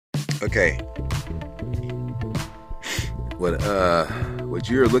Okay. What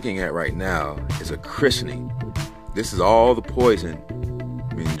you're looking at right now is a christening. This is all the poison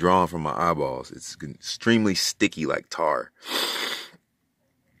being drawn from my eyeballs. It's extremely sticky like tar.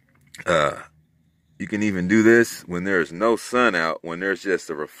 You can even do this when there's no sun out, when there's just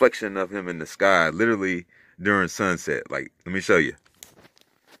a reflection of him in the sky, literally during sunset. Like, let me show you.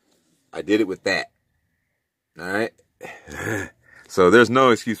 I did it with that. All right. So there's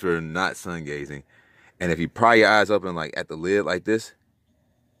no excuse for not sun gazing. And if you pry your eyes open like at the lid like this,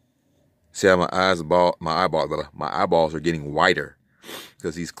 see how my eyeballs are getting whiter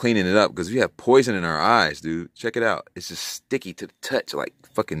because he's cleaning it up. Because we have poison in our eyes, dude. Check it out. It's just sticky to the touch like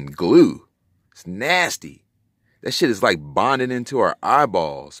fucking glue. It's nasty. That shit is like bonded into our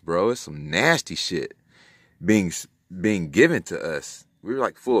eyeballs, bro. It's some nasty shit being given to us. We were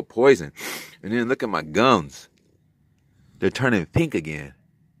like full of poison. And then look at my gums. They're turning pink again.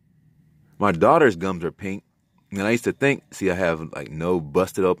 My daughter's gums are pink. And I used to think, see, I have like no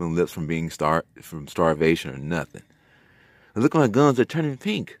busted open lips from being from starvation or nothing. And look at my gums, they're turning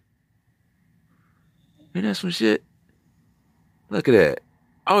pink. Ain't that some shit? Look at that.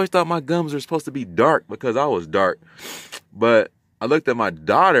 I always thought my gums were supposed to be dark because I was dark. But I looked at my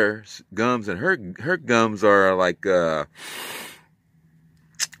daughter's gums and her gums are like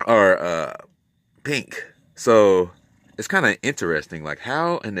pink. So it's kind of interesting. Like,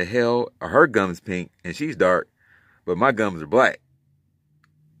 how in the hell are her gums pink and she's dark, but my gums are black?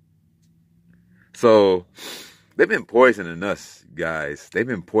 So they've been poisoning us, guys. They've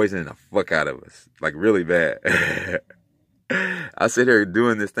been poisoning the fuck out of us, like really bad. I sit here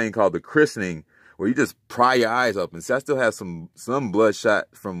doing this thing called the christening, where you just pry your eyes open. See, I still have some bloodshot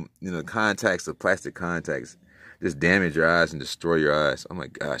from, contacts of plastic contacts. Just damage your eyes and destroy your eyes. Oh my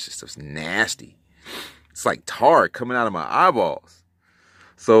gosh, this stuff's nasty. It's like tar coming out of my eyeballs.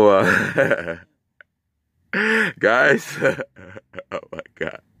 So, guys, oh my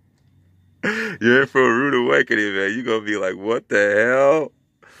God. You're in for a rude awakening, man. You're going to be like, what the hell?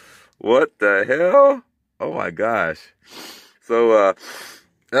 What the hell? Oh my gosh. So,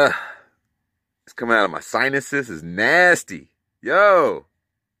 it's coming out of my sinuses. It's nasty. Yo.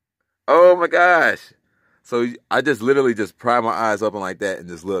 Oh my gosh. So I just literally just pry my eyes open like that and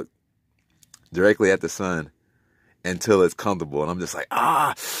just look directly at the sun until it's comfortable. And I'm just like, you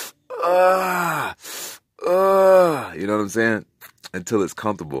know what I'm saying? Until it's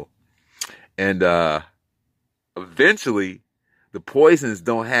comfortable. And eventually the poisons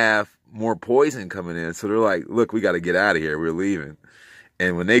don't have more poison coming in. So they're like, look, we got to get out of here. We're leaving.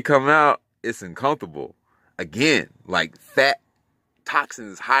 And when they come out, it's uncomfortable. Again, like fat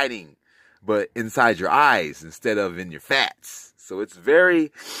toxins hiding, but inside your eyes instead of in your fats. So it's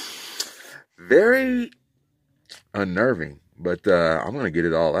very, very unnerving. But I'm going to get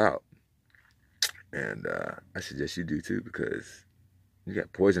it all out. And I suggest you do too, because you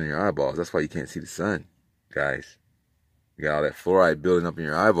got poison in your eyeballs. That's why you can't see the sun, guys. You got all that fluoride building up in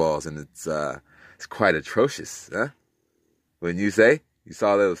your eyeballs, and it's quite atrocious, huh? Wouldn't you say? You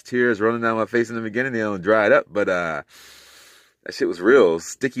saw those tears running down my face in the beginning, they don't dry it up, but that shit was real. It was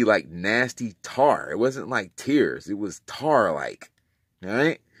sticky like nasty tar. It wasn't like tears, it was tar-like. All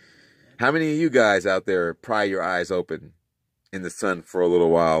right? How many of you guys out there pry your eyes open in the sun for a little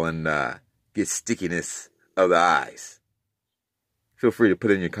while and get stickiness of the eyes? Feel free to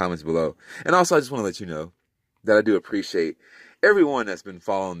put it in your comments below. And also, I just want to let you know that I do appreciate everyone that's been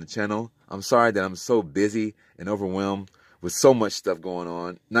following the channel. I'm sorry that I'm so busy and overwhelmed with so much stuff going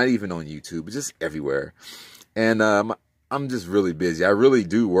on, not even on YouTube, but just everywhere. And I'm just really busy. I really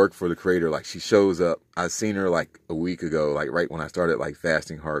do work for the creator. Like, she shows up. I seen her like a week ago, like right when I started like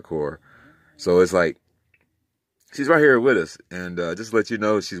fasting hardcore. So it's like, she's right here with us. And just to let you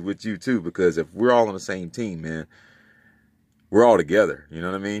know, she's with you too, because if we're all on the same team, man, we're all together. You know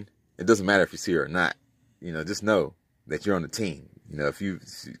what I mean? It doesn't matter if you see her or not. Just know that you're on the team. If you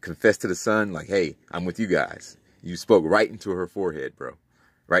confess to the sun, like, hey, I'm with you guys. You spoke right into her forehead, bro.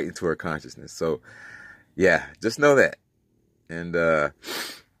 Right into her consciousness. So, yeah, just know that. And, oh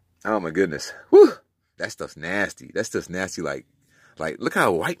my goodness. Whew, that stuff's nasty. That stuff's nasty. Like, look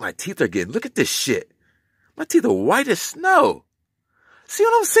how white my teeth are getting. Look at this shit. My teeth are white as snow. See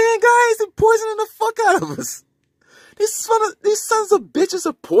what I'm saying, guys? They're poisoning the fuck out of us. These sons of bitches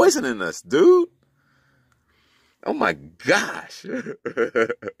are poisoning us, dude. Oh my gosh.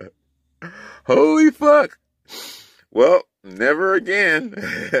 Holy fuck. Well, never again.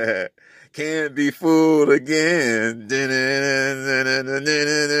 Can't be fooled again.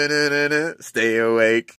 Stay awake.